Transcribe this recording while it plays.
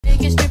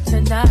can strip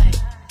tonight.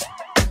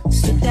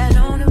 Slip that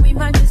on and we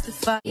might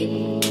justify.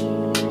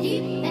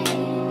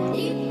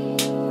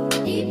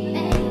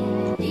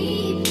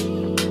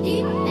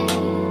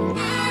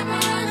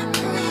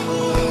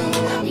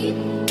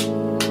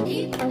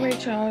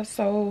 Alright, y'all,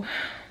 so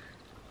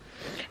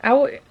I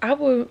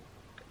would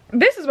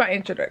this is my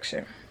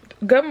introduction.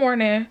 Good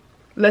morning,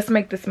 let's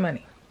make this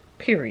money,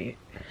 period.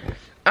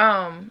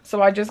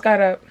 So I just got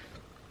up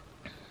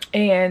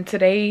and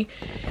today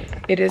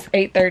it is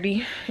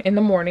 8:30 in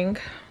the morning.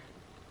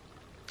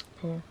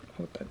 Oh,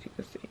 I thought you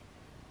could see.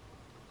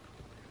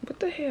 What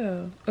the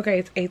hell? Okay,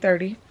 it's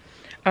 8:30.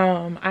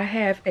 I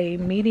have a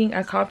meeting,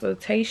 a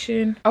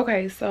consultation.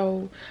 Okay,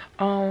 so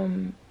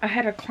I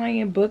had a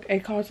client book a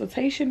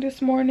consultation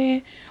this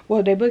morning.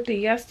 Well, they booked it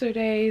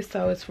yesterday,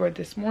 so it's for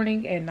this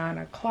morning at 9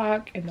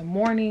 o'clock in the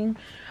morning.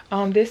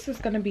 This is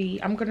gonna be,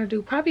 I'm gonna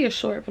do probably a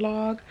short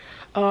vlog.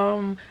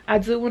 I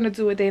do want to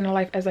do a day in the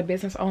life as a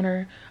business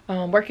owner,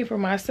 working for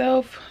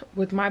myself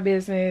with my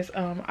business.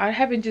 I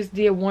haven't just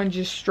did one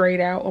just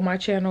straight out on my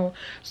channel,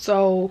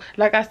 so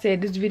like I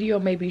said, this video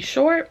may be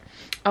short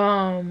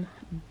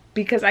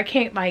because I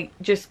can't like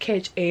just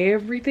catch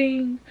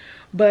everything,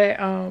 but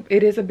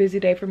it is a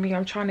busy day for me.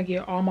 I'm trying to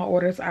get all my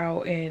orders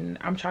out and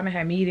I'm trying to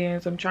have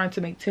meetings. I'm trying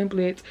to make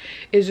templates.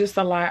 It's just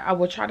a lot. I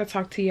will try to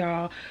talk to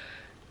y'all,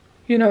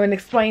 you know, and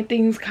explain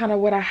things kind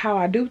of how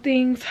I do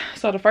things.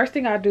 So the first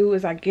thing I do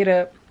is I get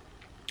up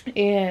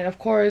and of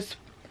course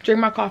drink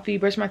my coffee,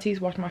 brush my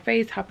teeth, wash my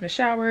face, hop in the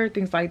shower,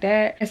 things like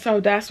that. And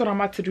so that's what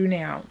I'm about to do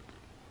now.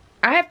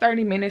 I have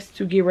 30 minutes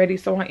to get ready,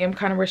 so I am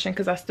kind of rushing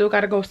because I still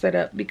got to go set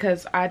up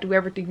because I do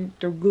everything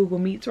through Google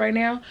Meets right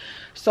now.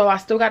 So I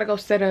still got to go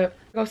set up,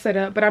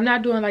 but I'm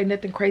not doing like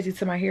nothing crazy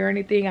to my hair or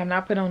anything. I'm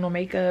not putting on no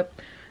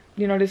makeup.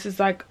 You know, this is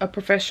like a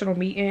professional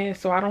meeting,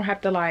 so I don't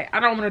have to like,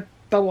 I don't want to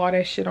throw all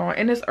that shit on,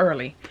 and it's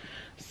early.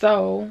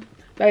 So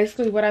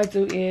basically what I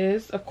do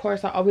is, of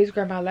course, I always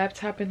grab my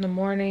laptop in the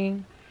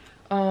morning.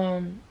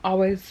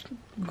 Always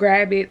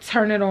grab it,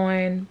 turn it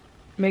on,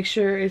 make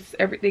sure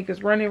everything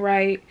is running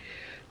right.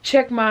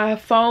 Check my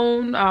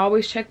phone. I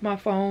always check my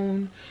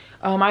phone.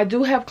 I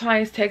do have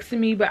clients texting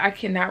me, but I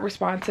cannot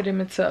respond to them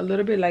until a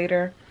little bit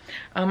later.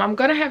 I'm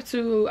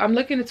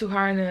looking into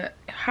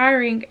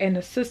hiring an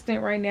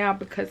assistant right now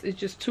because it's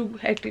just too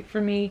hectic for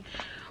me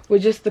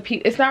with just the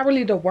people. It's not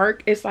really the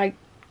work, it's like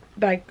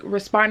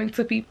responding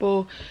to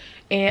people,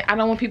 and I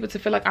don't want people to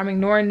feel like I'm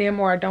ignoring them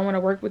or I don't want to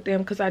work with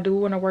them, because I do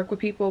want to work with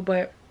people,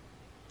 but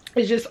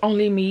it's just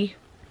only me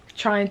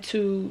trying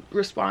to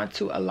respond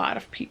to a lot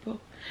of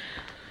people.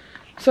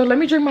 So let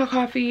me drink my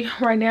coffee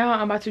right now.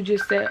 I'm about to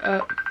just set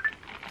up.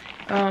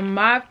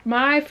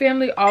 My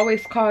family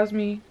always calls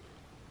me.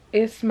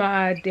 It's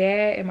my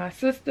dad and my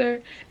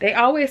sister. They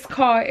always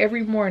call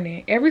every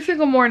morning, every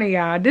single morning,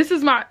 y'all. This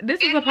is part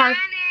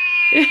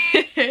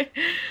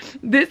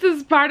this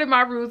is part of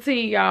my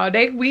routine, y'all.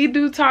 We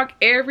do talk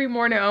every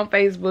morning on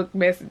Facebook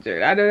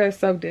Messenger. I know that's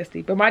so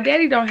dusty, but my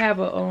daddy don't have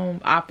a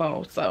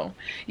iPhone, so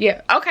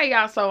yeah. Okay,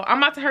 y'all, so I'm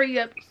about to hurry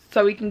up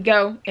so we can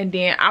go, and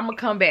then I'm gonna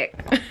come back.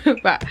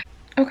 Bye.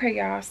 Okay,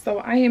 y'all, so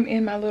I am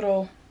in my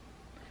little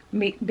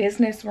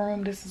business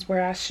room. This is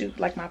where I shoot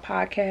like my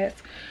podcast,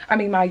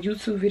 my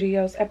YouTube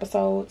videos,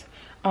 episodes.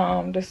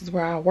 This is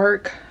where I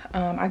work.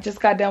 I just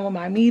got done with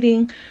my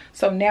meeting,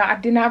 so now I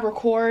did not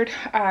record.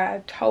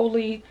 I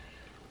totally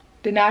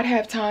did not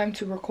have time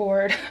to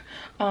record.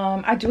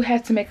 I do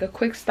have to make a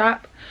quick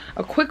stop,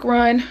 a quick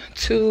run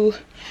to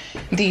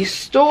the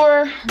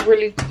store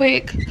really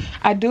quick.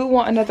 I do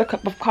want another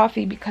cup of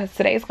coffee because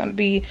today is going to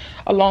be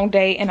a long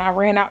day and I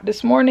ran out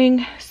this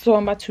morning, so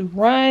I'm about to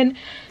run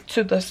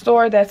to the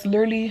store that's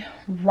literally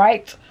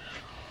right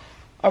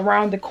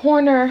around the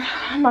corner.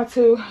 I'm about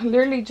to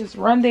literally just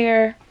run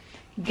there,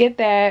 get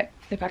that,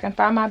 if I can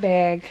find my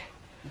bag.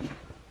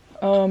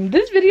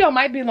 This video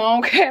might be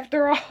long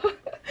after all.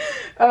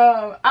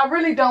 I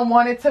really don't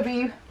want it to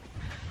be,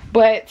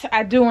 but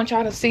I do want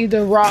y'all to see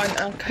the raw and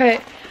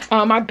uncut.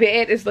 My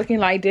bed is looking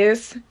like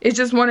this. It's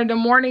just one of the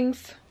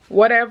mornings,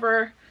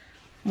 whatever.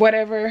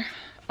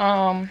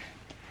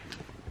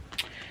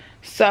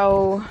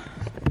 So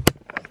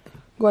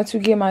going to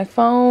get my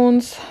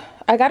phones.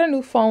 I got a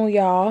new phone,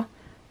 y'all.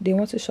 Didn't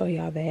want to show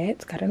y'all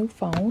that. Got a new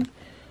phone.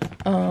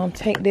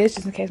 Take this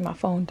just in case my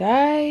phone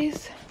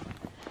dies.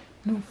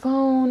 New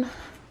phone.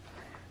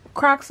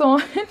 Crocs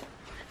on.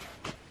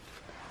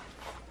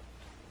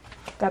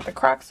 Got the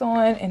Crocs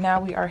on, and now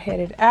we are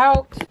headed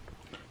out.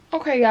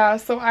 Okay, y'all,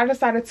 so I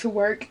decided to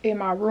work in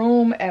my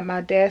room at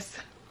my desk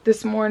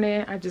this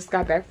morning. I just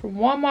got back from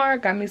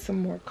Walmart, got me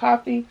some more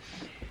coffee.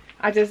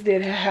 I just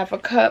did half a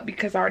cup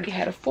because I already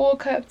had a full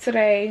cup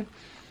today.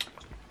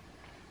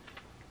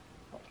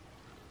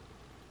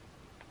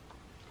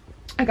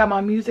 I got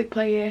my music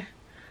playing.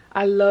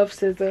 I love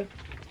SZA.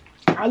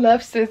 I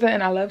love SZA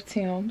and I love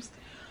Tim's.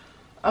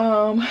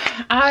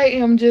 I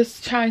am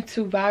just trying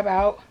to vibe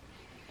out,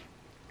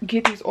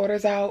 get these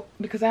orders out,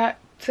 because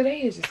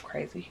today is just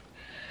crazy.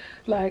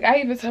 Like, I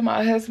even told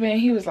my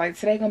husband, he was like,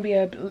 today gonna be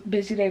a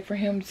busy day for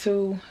him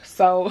too.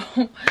 So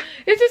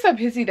it's just a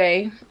busy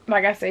day.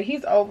 Like I said,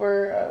 he's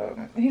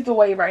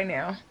away right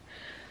now.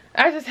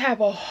 I just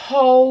have a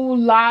whole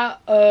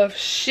lot of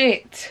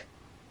shit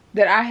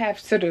that I have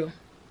to do.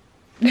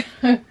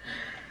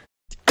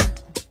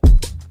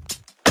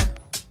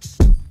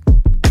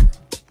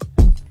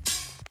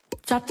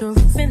 Drop the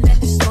roof and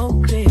let the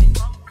smoke clear.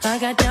 I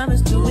got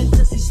diamonds doing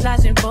pussy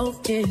slides in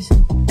both ears.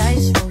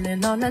 Dice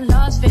rolling on the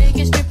Las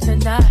Vegas strip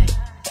tonight.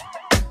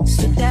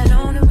 Slip that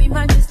on and we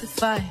might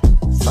mystify.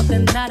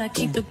 Fucking night, I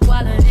keep the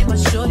wallet in my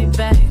shorty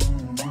bag.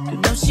 You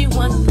know she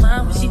wasn't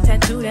mine when she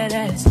tattooed that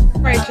ass.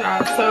 Right,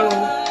 y'all. So,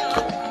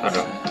 hold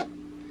on.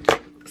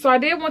 So I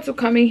did want to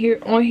come in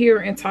here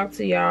and talk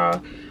to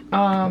y'all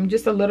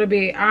just a little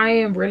bit. I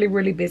am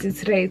really busy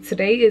today.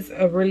 Today is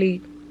a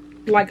really,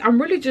 like, I'm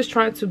really just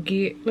trying to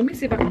get, let me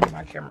see if I can get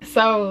my camera.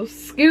 So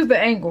excuse the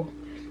angle,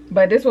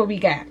 but this is what we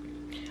got.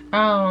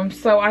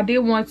 So I did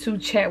want to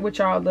chat with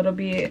y'all a little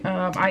bit.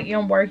 I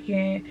am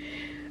working,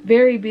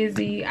 very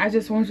busy. I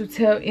just want to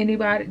tell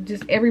anybody,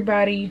 just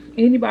everybody,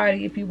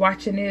 anybody, if you're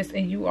watching this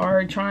and you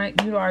are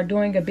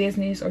doing a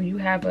business, or you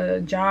have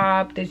a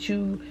job that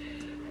you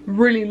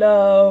really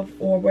love,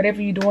 or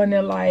whatever you're doing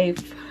in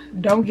life,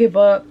 don't give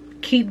up,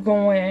 keep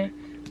going.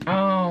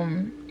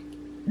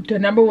 The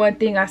number one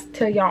thing I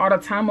tell y'all all the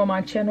time on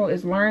my channel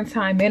is learn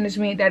time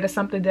management. That is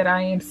something that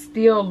I am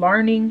still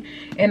learning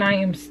and I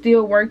am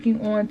still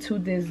working on to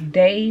this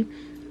day.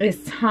 It's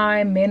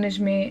time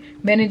management,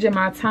 managing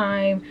my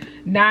time,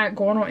 not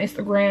going on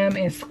Instagram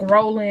and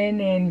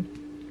scrolling and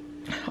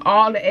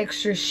all the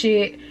extra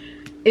shit.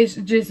 It's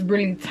just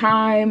really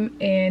time.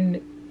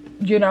 And,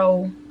 you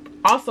know,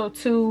 also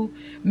to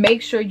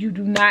make sure you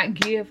do not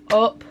give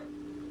up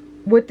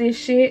with this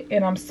shit.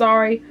 And I'm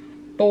sorry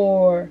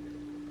for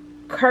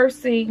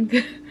cursing.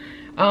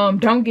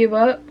 Don't give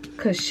up,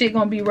 because shit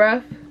gonna be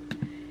rough,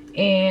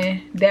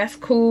 and that's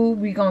cool.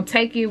 We gonna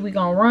take it, we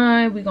gonna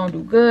run, we gonna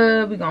do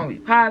good, we gonna be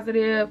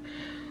positive.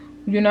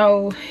 You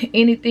know,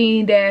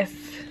 anything that's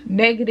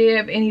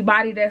negative,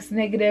 anybody that's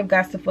negative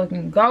got to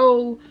fucking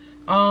go.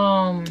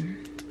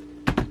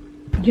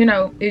 You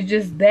know, it's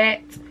just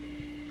that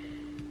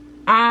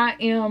I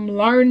am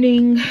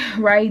learning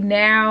right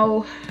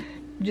now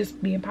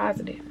just being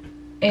positive,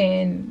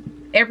 and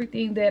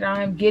everything that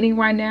I'm getting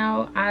right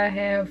now, I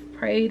have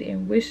prayed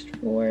and wished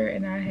for,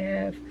 and I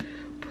have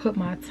put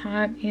my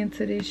time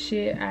into this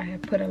shit. I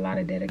have put a lot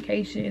of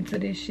dedication into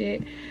this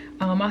shit.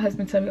 My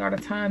husband tells me all the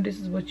time, this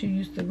is what you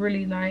used to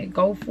really like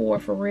go for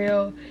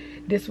real.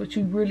 This is what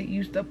you really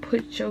used to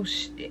put your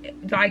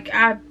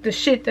the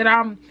shit that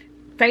I'm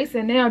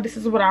facing now, this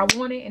is what I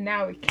wanted, and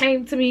now it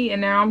came to me,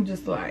 and now I'm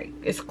just like,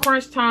 it's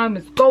crunch time,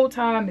 it's go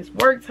time, it's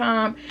work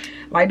time.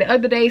 Like the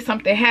other day,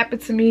 something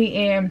happened to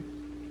me and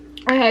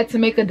I had to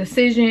make a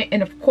decision,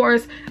 and of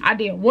course I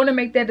didn't want to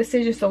make that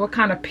decision, so it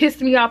kind of pissed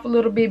me off a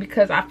little bit,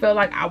 because I felt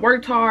like I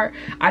worked hard,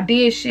 I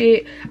did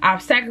shit,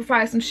 I've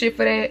sacrificed some shit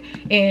for that,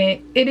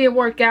 and it didn't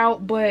work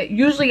out. But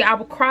usually I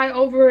would cry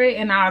over it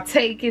and I'll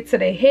take it to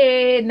the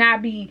head and I'll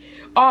be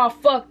all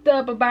fucked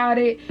up about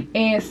it.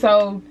 And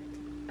so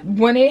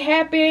when it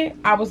happened,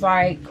 I was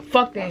like,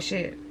 fuck that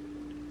shit.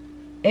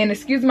 And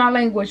excuse my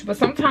language, but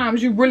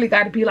sometimes you really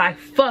got to be like,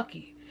 fuck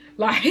it.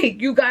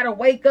 Like, you got to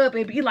wake up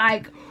and be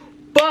like,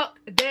 fuck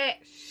that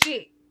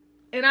shit.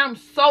 And I'm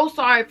so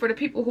sorry for the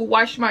people who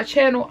watch my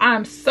channel.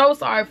 I'm so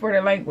sorry for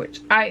the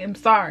language. I am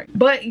sorry.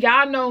 But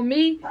y'all know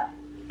me.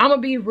 I'm gonna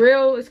be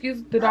real.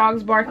 Excuse the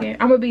dogs barking.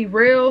 I'm gonna be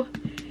real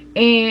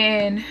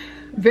and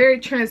very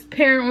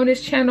transparent on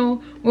this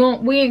channel.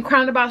 We ain't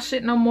crying about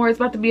shit no more. It's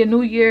about to be a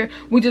new year.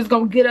 We just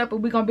gonna get up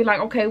and we gonna be like,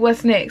 okay,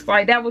 what's next?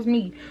 Like, that was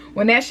me.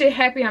 When that shit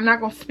happened, I'm not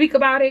gonna speak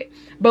about it.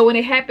 But when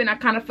it happened, I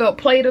kind of felt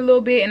played a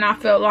little bit, and I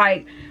felt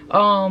like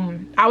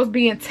I was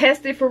being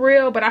tested for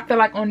real. But I felt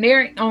like on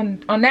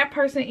that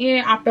person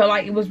end, I felt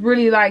like it was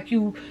really like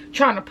you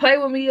trying to play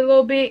with me a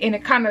little bit, and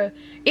it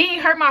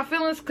ain't hurt my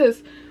feelings,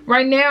 because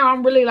right now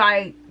I'm really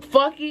like,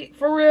 fuck it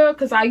for real.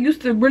 Because I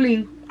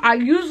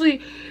usually,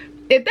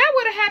 if that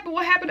would have happened,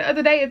 what happened the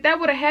other day, if that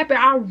would have happened,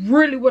 I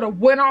really would have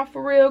went off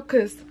for real.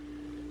 Because,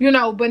 you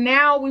know, but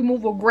now we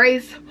move with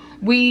grace.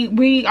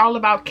 We all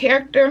about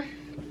character.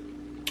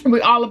 We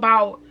all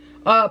about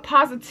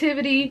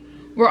positivity.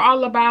 We're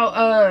all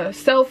about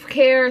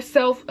self-care,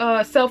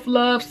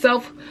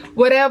 self-love,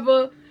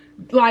 whatever.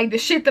 Like, the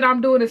shit that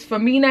I'm doing is for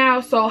me now.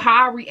 So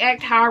how I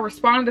react, how I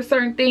respond to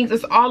certain things,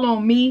 it's all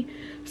on me.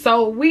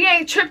 So we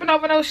ain't tripping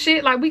over no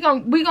shit. Like, we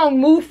gonna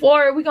move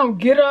forward. We gonna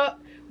get up.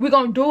 We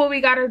gonna do what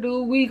we gotta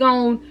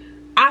do.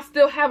 I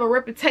still have a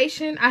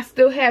reputation. I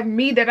still have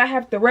me that I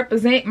have to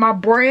represent, my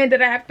brand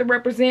that I have to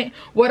represent,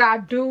 what I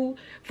do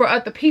for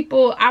other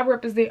people. I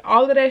represent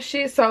all of that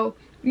shit. So,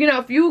 you know,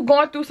 if you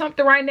going through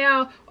something right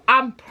now,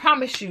 I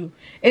promise you,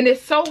 and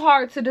it's so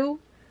hard to do.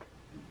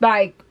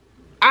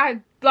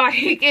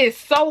 It's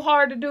so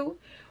hard to do.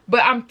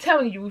 But I'm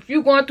telling you, if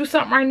you're going through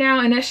something right now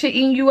and that shit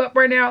eating you up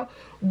right now,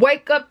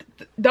 wake up.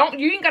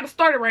 You ain't got to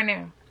start it right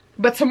now.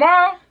 But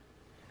tomorrow,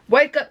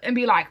 wake up and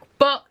be like,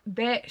 fuck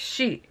that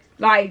shit.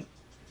 Like,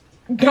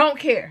 don't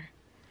care.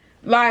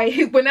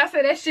 Like, when I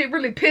say that shit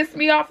really pissed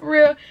me off for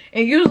real,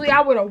 and usually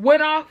I would have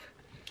went off,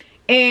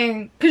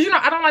 and because, you know,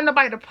 I don't like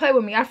nobody to play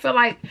with me. I feel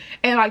like,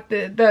 and like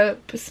the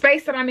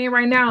space that I'm in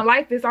right now in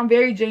life is, I'm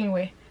very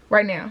genuine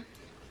right now.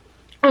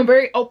 I'm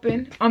very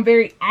open, I'm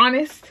very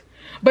honest,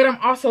 but I'm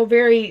also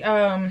very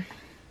I'm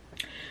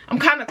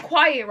kind of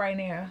quiet right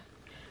now.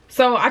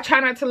 So I try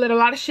not to let a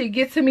lot of shit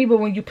get to me, but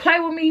when you play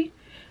with me,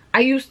 I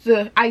used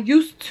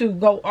to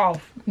go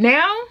off.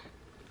 Now,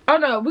 oh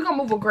no, we're gonna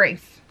move with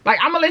grace. Like,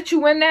 I'm gonna let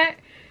you win that.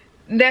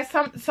 That's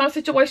some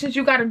situations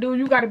you gotta do.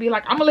 You gotta be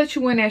like, I'm gonna let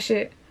you win that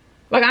shit.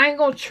 Like, I ain't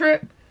gonna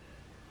trip.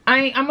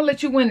 I'm gonna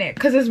let you win that.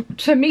 Cause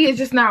to me, it's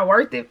just not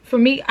worth it. For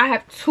me, I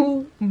have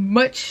too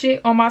much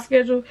shit on my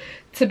schedule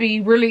to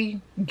be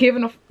really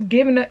giving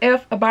a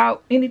F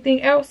about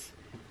anything else.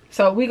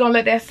 So we gonna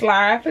let that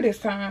slide for this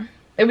time.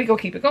 And we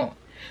gonna keep it going.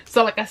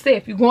 So like I said,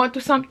 if you're going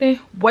through something,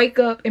 wake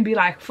up and be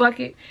like,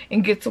 fuck it,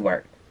 and get to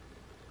work.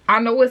 I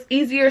know it's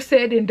easier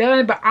said than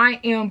done, but I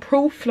am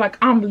proof. Like,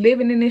 I'm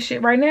living in this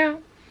shit right now.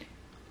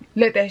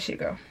 Let that shit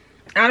go.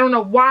 I don't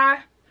know why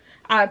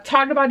I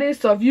talked about this.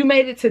 So if you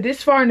made it to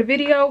this far in the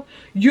video,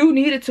 you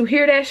needed to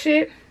hear that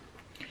shit.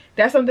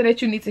 That's something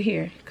that you need to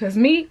hear. Because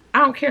me, I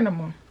don't care no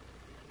more.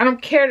 I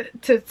don't care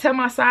to tell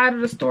my side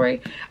of the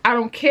story. I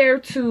don't care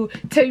to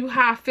tell you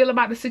how I feel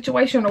about the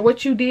situation or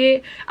what you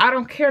did. I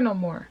don't care no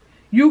more.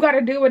 You got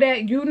to deal with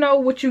that. You know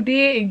what you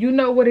did and you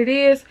know what it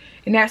is.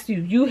 And that's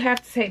you. You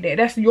have to take that.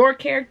 That's your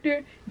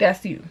character.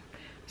 That's you.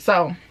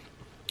 So,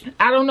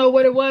 I don't know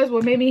what it was.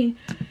 What made me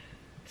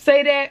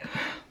say that.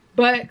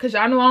 But, because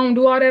y'all know I don't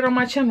do all that on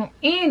my channel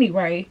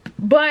anyway.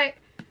 But,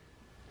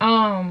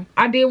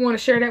 I did want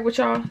to share that with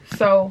y'all.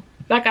 So,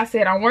 like I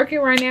said, I'm working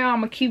right now. I'm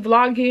going to keep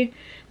vlogging.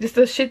 Just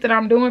the shit that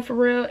I'm doing for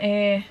real.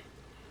 And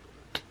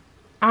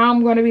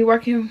I'm going to be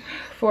working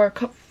for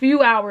a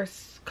few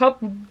hours.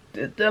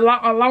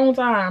 A long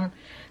time.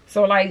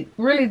 So like,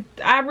 really,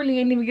 I really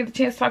didn't even get a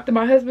chance to talk to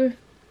my husband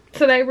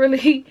today,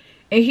 really.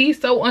 And he's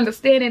so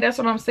understanding. That's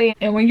what I'm saying.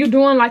 And when you're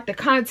doing like the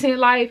content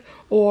life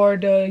or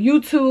the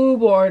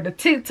YouTube or the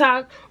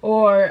TikTok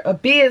or a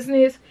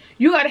business,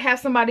 you got to have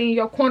somebody in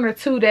your corner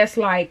too that's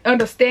like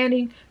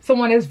understanding,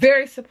 someone that's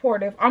very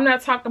supportive. I'm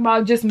not talking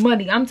about just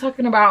money. I'm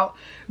talking about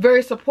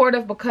very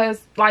supportive,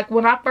 because like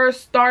when I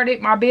first started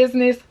my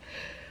business,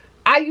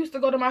 I used to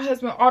go to my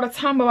husband all the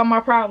time about my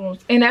problems.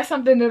 And that's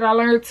something that I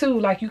learned too.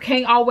 Like, you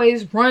can't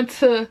always run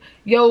to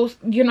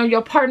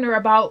your partner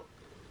about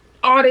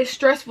all this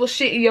stressful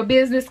shit in your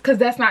business, because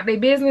that's not their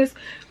business.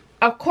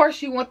 Of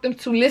course, you want them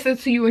to listen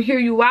to you and hear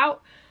you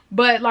out.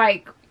 But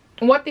like,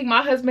 one thing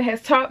my husband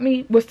has taught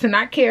me was to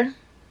not care.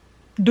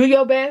 Do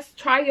your best,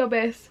 try your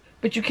best,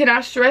 but you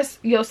cannot stress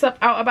yourself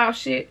out about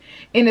shit.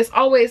 And it's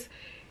always,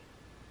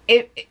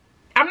 I'm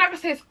not gonna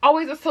say it's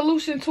always a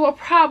solution to a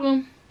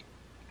problem,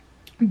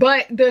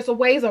 but there's a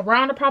ways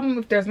around the problem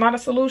if there's not a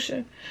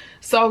solution.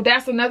 So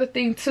that's another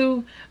thing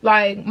too.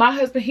 Like, my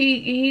husband,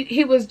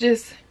 he was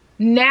just,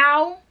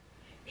 now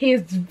he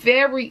is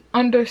very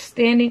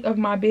understanding of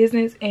my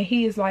business, and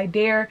he is like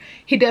there.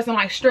 He doesn't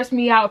like stress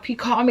me out. If he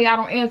call me, I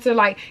don't answer.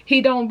 Like,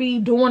 he don't be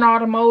doing all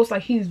the most.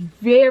 Like, he's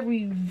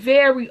very,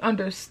 very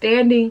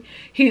understanding.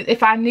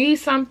 If I need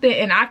something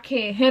and I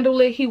can't handle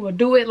it, he will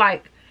do it.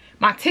 Like,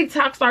 my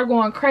TikTok started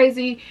going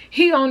crazy.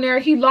 He on there,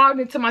 he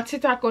logged into my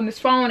TikTok on his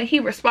phone, and he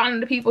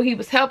responded to people. He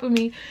was helping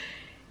me.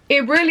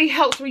 It really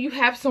helps when you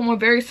have someone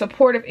very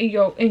supportive in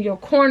your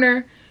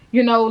corner.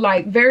 You know,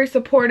 like, very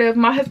supportive.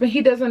 My husband,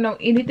 he doesn't know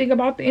anything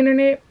about the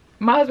internet.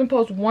 My husband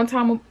posts one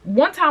time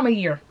a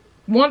year.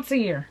 Once a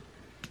year.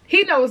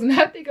 He knows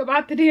nothing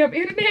about the damn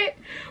internet.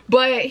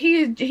 But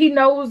he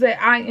knows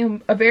that I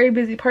am a very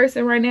busy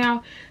person right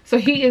now. So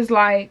he is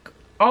like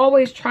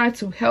always trying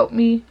to help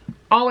me.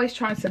 Always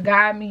trying to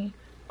guide me.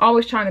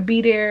 Always trying to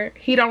be there.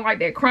 He don't like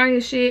that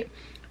crying shit.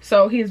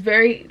 So he's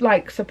very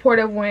like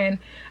supportive when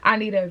I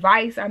need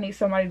advice. I need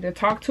somebody to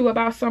talk to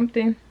about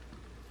something.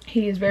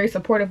 He is very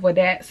supportive with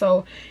that.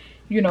 So,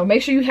 you know,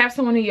 make sure you have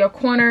someone in your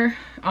corner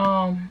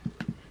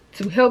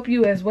to help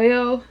you as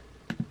well.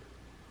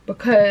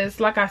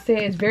 Because like I said,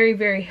 it's very,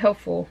 very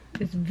helpful.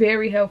 It's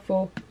very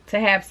helpful to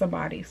have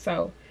somebody.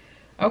 So,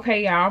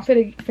 okay, y'all, I'm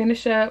finna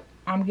finish up.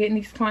 I'm getting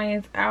these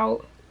clients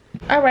out.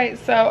 Alright,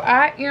 so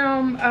I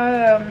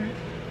am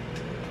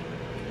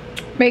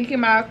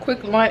making my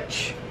quick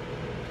lunch.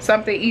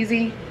 Something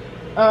easy.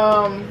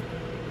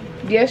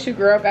 Yes, your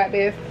girl got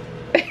this.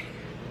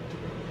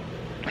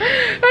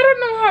 I don't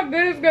know how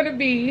good it's gonna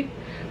be,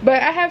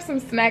 but I have some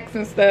snacks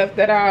and stuff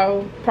that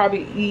I'll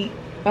probably eat.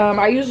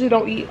 I usually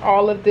don't eat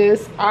all of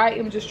this. I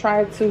am just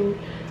trying to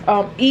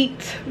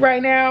eat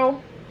right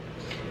now.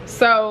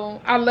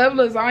 So I love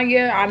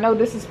lasagna. I know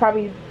this is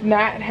probably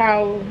not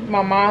how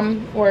my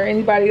mom or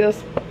anybody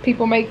else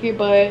people make it,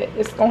 but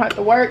it's gonna have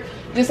to work.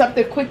 Just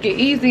something quick and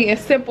easy and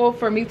simple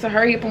for me to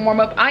hurry up and warm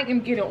up. I am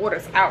getting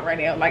orders out right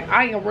now. Like,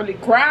 I am really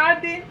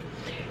grinding,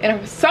 and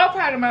I'm so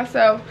proud of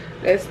myself.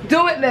 Let's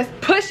do it. Let's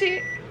push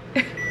it.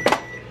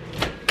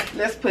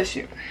 Let's push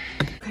it.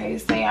 Okay,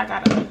 say I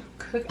gotta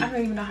cook. I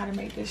don't even know how to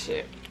make this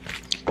shit.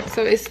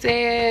 So it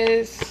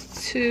says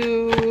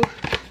to...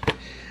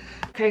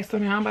 Okay, so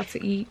now I'm about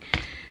to eat.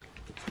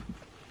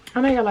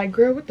 I know y'all like,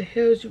 girl, what the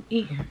hell is you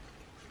eating?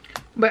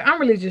 But I'm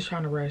really just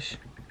trying to rush.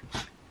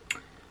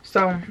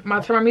 So I'm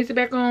about to turn my music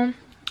back on,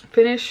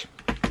 finish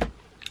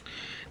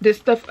this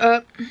stuff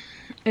up,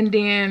 and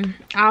then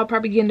I'll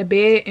probably get into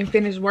bed and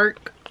finish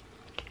work.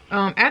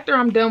 After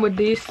I'm done with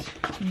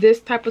this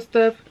type of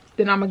stuff,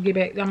 then I'm gonna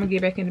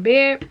get back into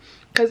bed,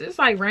 because it's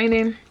like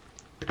raining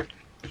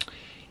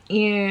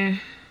and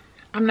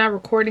I'm not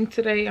recording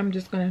today. I'm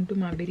just gonna do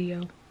my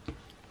video.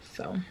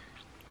 So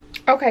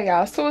okay,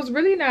 y'all, so it's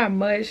really not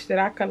much that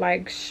I could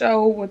like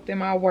show within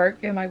my work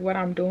and like what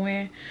I'm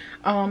doing.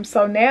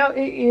 So now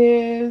it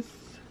is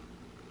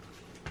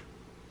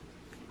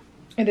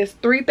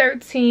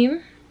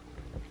 3:13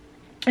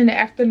 in the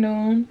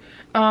afternoon.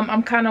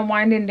 I'm kind of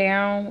winding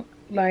down.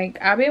 Like,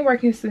 I've been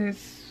working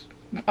since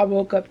I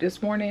woke up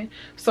this morning,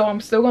 so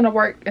I'm still gonna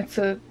work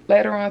until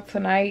later on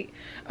tonight.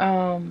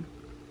 I'm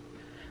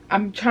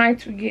trying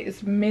to get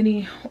as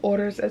many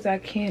orders as I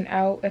can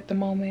out at the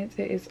moment.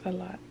 It is a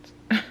lot.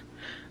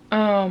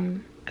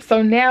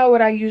 So now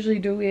what I usually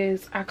do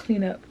is I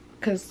clean up,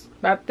 because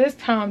about this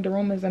time the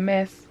room is a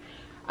mess.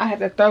 I have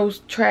to throw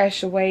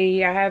trash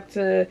away. I have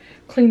to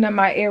clean up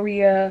my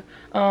area.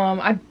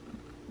 I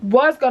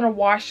was gonna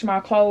wash my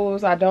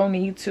clothes. I don't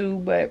need to,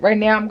 but right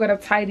now I'm gonna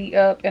tidy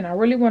up, and I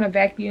really want to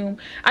vacuum.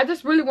 I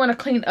just really want to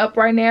clean up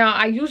right now.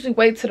 I usually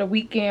wait till the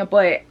weekend,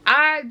 but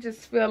I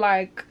just feel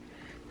like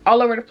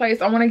all over the place.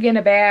 I want to get in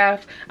a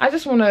bath. I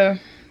just want to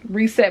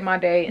reset my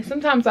day, and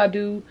sometimes I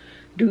do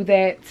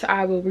that.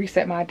 I will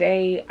reset my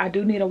day. I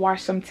do need to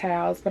wash some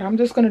towels, but I'm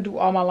just gonna do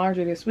all my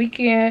laundry this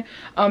weekend.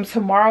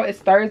 Tomorrow is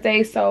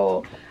Thursday,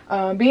 so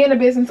being a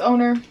business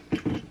owner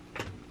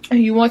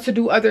and you want to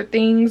do other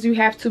things, you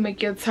have to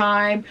make your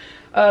time,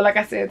 like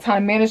I said,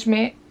 time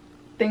management,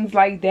 things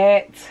like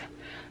that.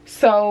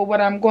 So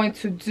what I'm going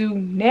to do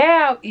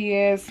now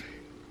is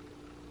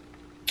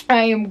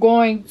I am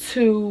going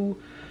to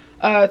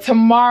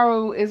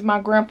tomorrow is my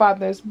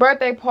grandfather's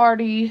birthday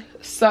party,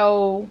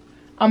 so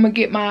I'm gonna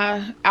get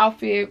my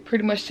outfit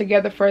pretty much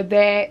together for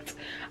that.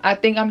 I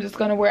think I'm just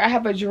gonna wear, I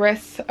have a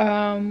dress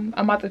I'm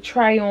about to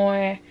try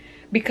on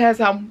because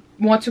I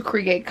want to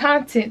create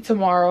content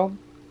tomorrow.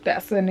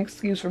 That's an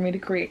excuse for me to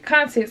create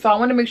content. So I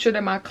want to make sure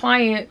that my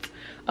clients,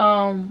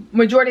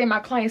 majority of my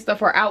client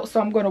stuff are out. So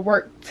I'm going to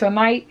work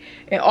tonight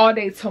and all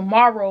day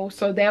tomorrow,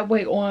 so that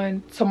way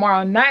on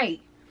tomorrow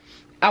night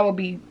I will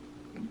be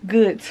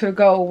good to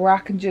go, where I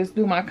can just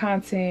do my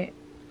content,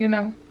 you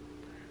know.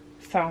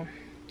 So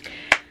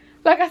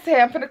like I said,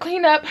 I'm gonna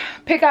clean up,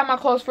 pick out my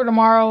clothes for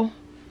tomorrow,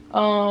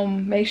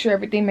 make sure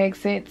everything makes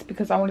sense,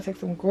 because I want to take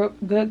some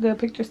good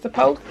pictures to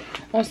post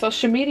on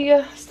social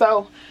media.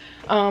 So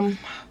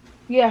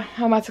yeah,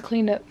 I'm about to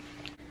clean up.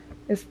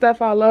 There's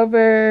stuff all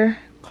over,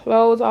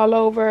 clothes all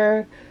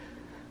over.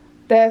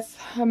 That's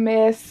a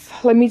mess.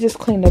 Let me just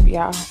clean up,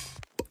 y'all.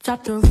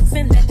 Drop the roof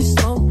and let the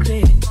smoke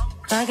clear.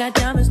 I got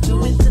diamonds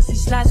doing pussy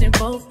slides in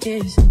both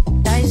ears.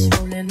 Dice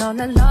rolling on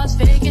the Las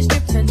Vegas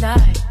strip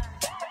tonight.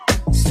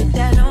 Slip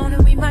that on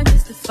and we might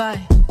mystify.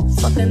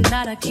 Fucking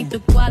night, I keep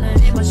the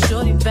wallet in my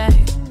shorty bag.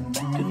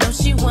 You know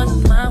she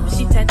wants mine when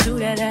she tattoo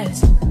that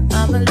ass.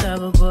 I'm a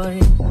lover boy,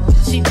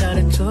 she love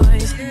the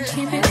toys.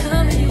 Keep it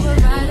coming, you a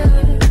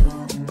rider.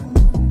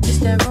 It's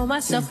that roll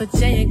myself a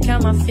day and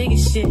count my figure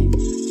shit.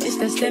 It's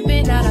that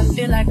stepping out, I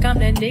feel like I'm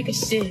that nigga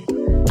shit.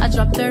 I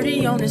dropped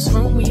 30 on this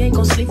room, we ain't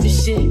gon' sleep for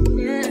shit.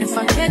 If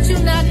I catch you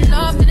nodding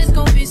off, then it's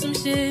gon' be some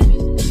shit.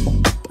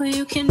 Well,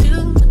 you can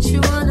do what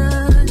you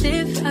wanna,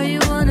 live how you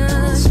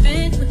wanna,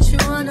 spin what you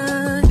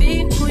wanna,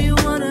 be who you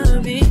wanna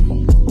be.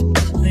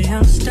 Well,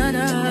 I'm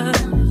stunner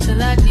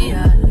till I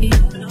die. You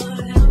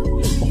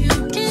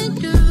can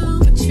do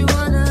what you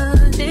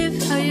wanna,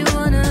 live how you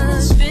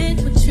wanna, spin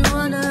what you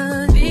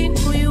wanna, be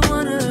who you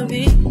wanna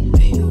be.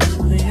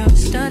 Well, I'm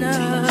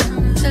stunner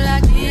till I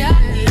die.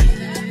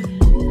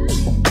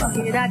 Fuck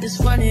it, I just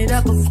run it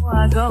up before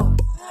I go.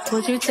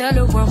 Would you tell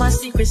the world my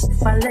secrets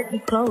if I let you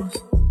close?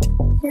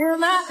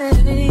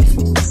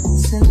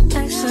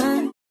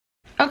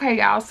 Okay,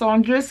 y'all, so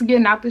I'm just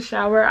getting out the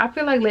shower. I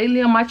feel like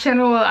lately on my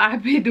channel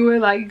I've been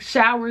doing like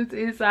showers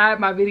inside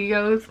my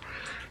videos.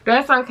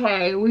 That's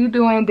okay, we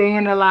doing day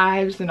in the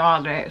lives and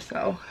all that.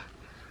 So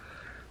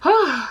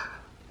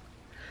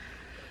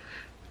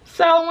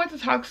so I want to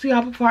talk to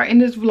y'all before I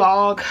end this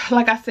vlog.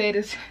 Like I said,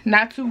 it's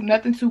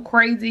nothing too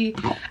crazy.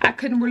 I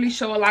couldn't really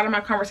show a lot of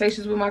my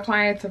conversations with my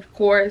clients, of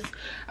course.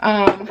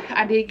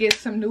 I did get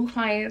some new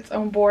clients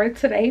on board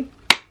today.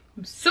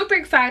 I'm super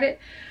excited.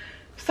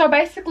 So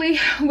basically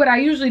what I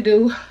usually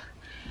do,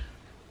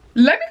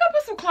 let me go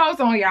put some clothes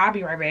on, y'all. I'll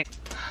be right back.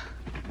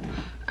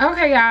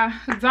 Okay, y'all,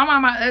 don't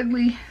mind my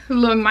ugly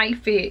little night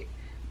fit.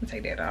 Let me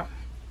take that off.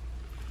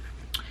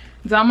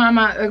 Don't mind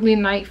my ugly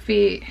night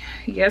fit.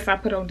 Yes, I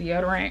put on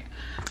deodorant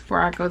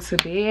before I go to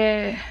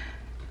bed.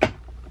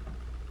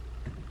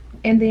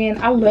 And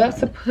then I love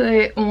to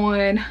put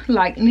on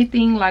like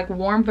anything like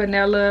warm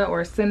vanilla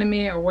or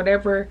cinnamon or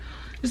whatever,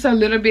 just a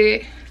little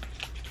bit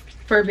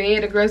for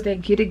bed. The girls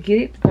that get it,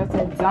 the girls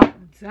that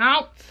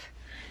don't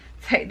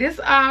take this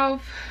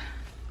off.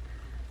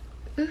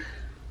 I'm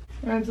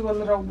gonna do a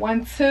little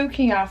 1-2.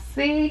 Can y'all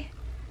see?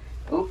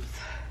 Oops.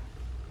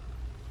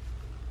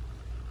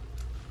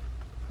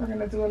 We're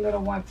gonna do a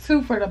little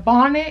 1-2 for the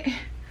bonnet.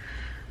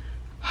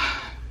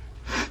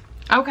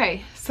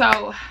 Okay,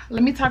 so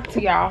let me talk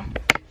to y'all.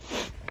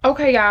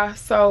 Okay, y'all,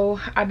 so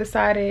I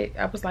decided,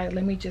 I was like,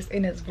 let me just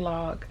end this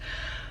vlog.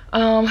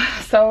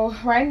 So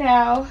right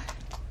now,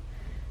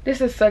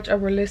 this is such a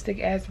realistic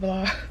ass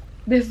vlog.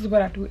 This is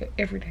what I do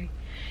every day.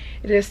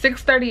 It is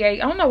 6:38. I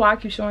don't know why I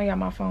keep showing y'all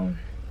my phone,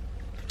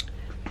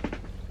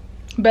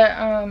 but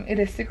it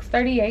is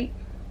 6:38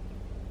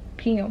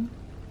 p.m.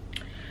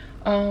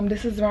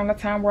 This is around the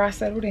time where I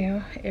settle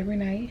down every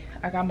night.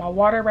 I got my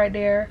water right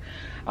there.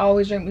 I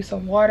always drink me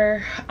some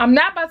water. I'm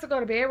not about to go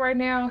to bed right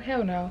now.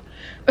 Hell no.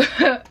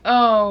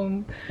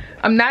 I'm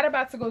not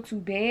about to go to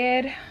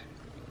bed.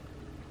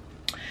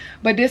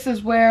 But this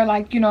is where,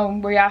 like, you know,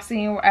 where y'all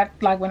seen at,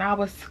 like, when I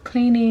was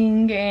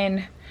cleaning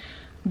and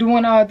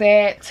doing all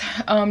that,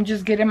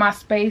 just getting my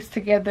space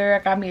together. I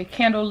got me a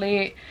candle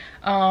lit,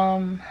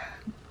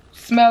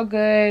 smell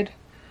good,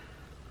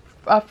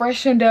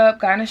 freshened up,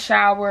 got in a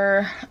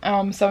shower.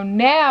 So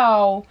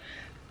now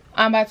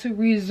I'm about to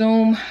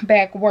resume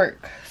back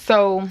work.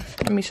 So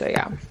let me show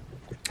y'all.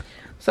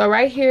 So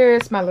right here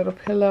is my little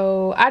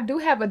pillow. I do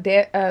have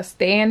a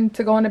stand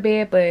to go in the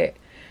bed, but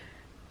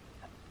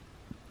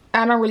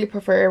I don't really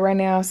prefer it right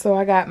now. So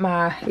I got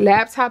my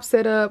laptop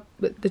set up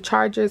with the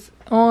chargers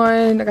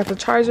on. I got the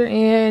charger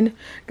in,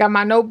 got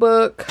my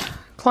notebook,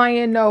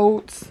 client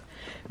notes,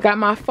 got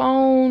my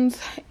phones,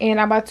 and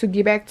I'm about to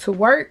get back to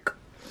work.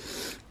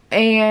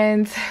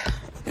 And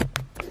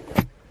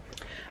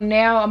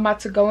now I'm about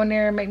to go in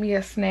there and make me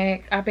a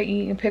snack. I've been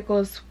eating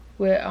pickles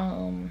with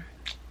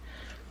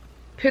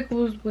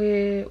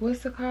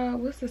what's it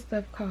called? What's the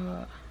stuff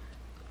called?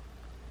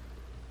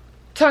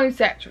 Tony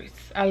Satcheries.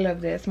 I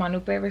love this. My new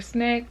favorite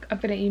snack. I'm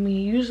gonna eat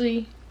me.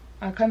 Usually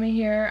I come in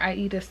here, I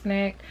eat a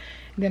snack,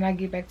 then I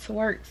get back to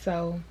work.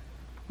 So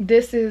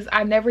this is,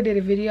 I never did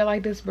a video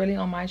like this really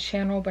on my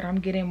channel, but I'm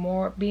getting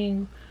more,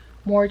 being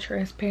more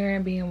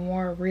transparent, being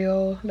more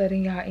real,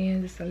 letting y'all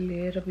in just a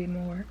little bit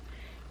more.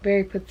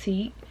 Very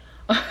petite.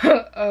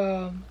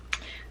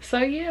 So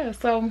yeah,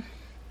 so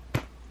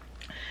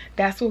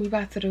that's what we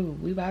about to do.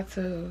 We about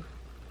to,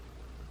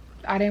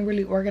 I didn't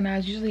really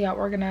organize. Usually I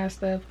organize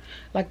stuff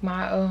like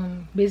my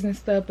business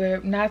stuff,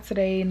 but not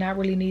today, not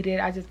really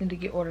needed. I just need to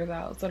get orders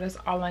out. So that's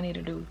all I need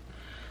to do.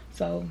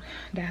 So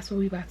that's what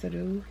we about to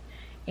do.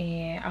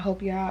 And I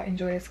hope y'all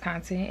enjoy this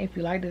content. If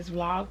you like this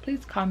vlog,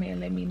 please comment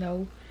and let me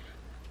know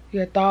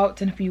your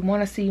thoughts. And if you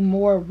want to see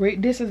more,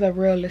 this is a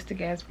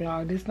realistic ass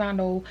vlog. This not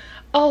no,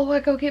 oh,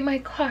 I go get my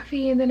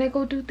coffee and then I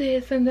go do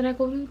this and then I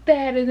go do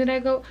that and then I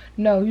go.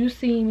 No, you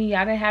see me,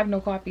 I didn't have no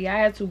coffee. I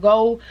had to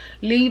go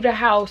leave the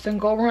house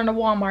and go run to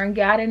Walmart and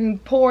get, I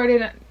didn't pour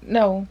it in.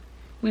 No,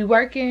 we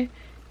working.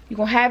 You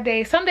gonna have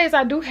days. Some days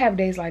I do have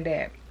days like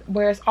that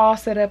where it's all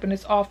set up and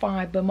it's all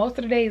fine, but most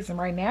of the days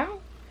right now,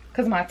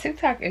 because my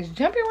TikTok is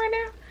jumping right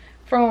now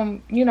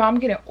from, you know, I'm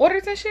getting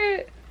orders and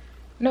shit.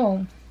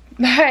 No,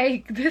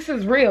 like, this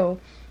is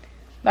real.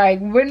 Like,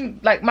 when,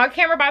 like, my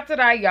camera about to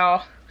die,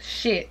 y'all.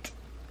 Shit.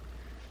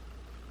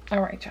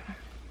 All right, y'all.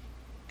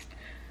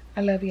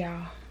 I love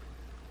y'all.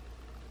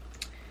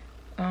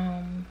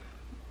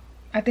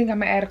 I think I'm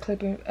gonna add a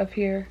clip of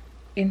here,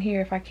 in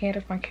here, if I can,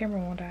 if my camera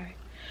won't die,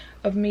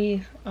 of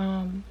me,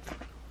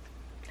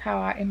 how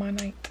I end my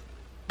night.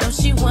 No,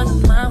 she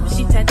wasn't mine when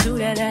she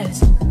tattooed that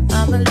ass.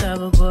 I'm a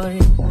lover boy.